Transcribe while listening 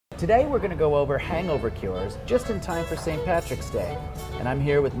Today we're going to go over hangover cures just in time for St. Patrick's Day. And I'm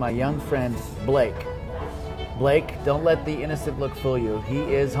here with my young friend, Blake. Blake, don't let the innocent look fool you. He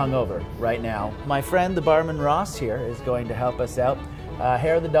is hungover right now. My friend, the barman Ross here, is going to help us out.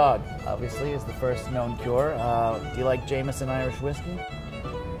 Hair of the dog, obviously, is the first known cure. Do you like Jameson Irish whiskey?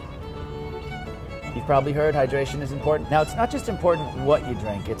 You've probably heard hydration is important. Now, it's not just important what you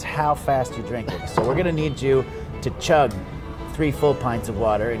drink, it's how fast you drink it. So we're gonna need you to chug 3 full pints of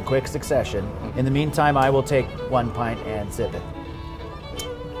water in quick succession. In the meantime, I will take 1 pint and sip it.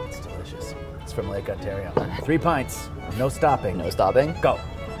 It's delicious. It's from Lake Ontario. 3 pints, no stopping. No stopping. Go.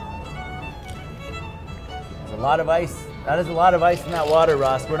 There's a lot of ice. That is a lot of ice in that water,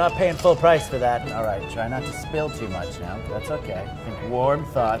 Ross. We're not paying full price for that. All right, try not to spill too much now. That's okay. Think warm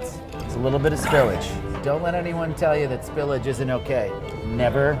thoughts. It's a little bit of spillage. Don't let anyone tell you that spillage isn't okay.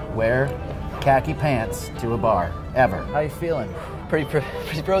 Never wear khaki pants to a bar, ever. How you feeling? Pretty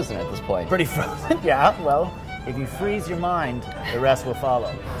frozen at this point. Pretty frozen? Yeah, well, if you freeze your mind, the rest will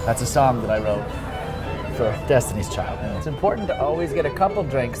follow. That's a song that I wrote for Destiny's Child. It's important to always get a couple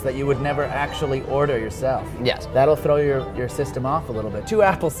drinks that you would never actually order yourself. Yes. That'll throw your system off a little bit. 2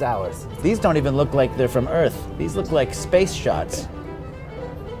 apple sours. These don't even look like they're from Earth. These look like space shots.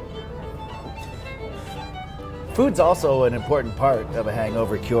 Food's also an important part of a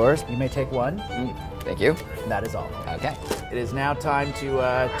hangover cure. You may take 1. Thank you. That is all. Okay. It is now time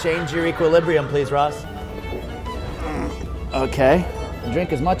to change your equilibrium, please, Ross. Okay.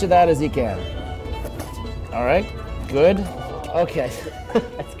 Drink as much of that as you can. All right. Good. Okay.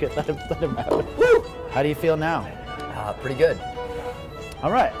 That's good. Let him out. Woo! How do you feel now? Pretty good.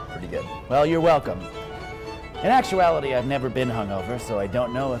 All right. Pretty good. Well, you're welcome. In actuality, I've never been hungover, so I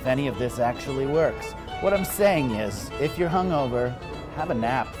don't know if any of this actually works. What I'm saying is, if you're hungover, have a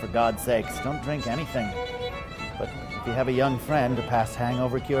nap, for God's sakes. Don't drink anything. But if you have a young friend to pass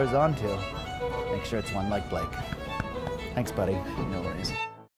hangover cures on to, make sure it's one like Blake. Thanks, buddy. No worries.